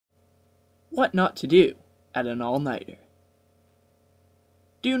What not to do at an all-nighter.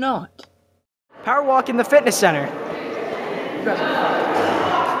 Do not. Power walk in the fitness center.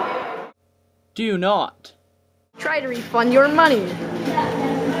 Do not. Try to refund your money.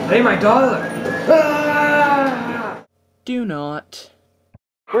 Hey, my dollar. Do not.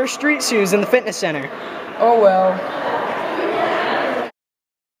 Wear street shoes in the fitness center. Oh well.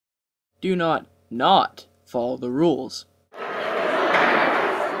 Do not follow the rules.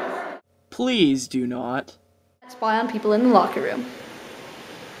 Please do not. Spy on people in the locker room.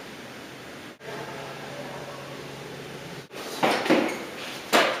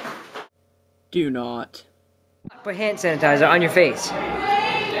 Do not. Put hand sanitizer on your face.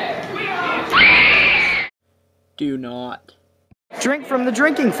 Do not. Drink from the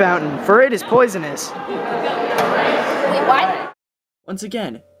drinking fountain, for it is poisonous. Wait, what? Once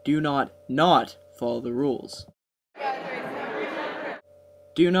again, do not follow the rules.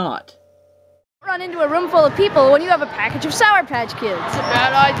 Do not. Run into a room full of people when you have a package of Sour Patch Kids. It's a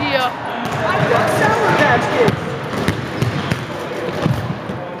bad idea. I've got Sour Patch Kids.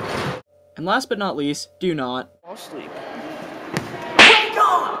 And last but not least, do not. I'll sleep.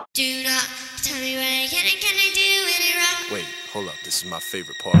 Do not tell me what I can and do any wrong. Wait, hold up, this is my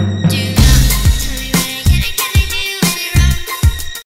favorite part. Do not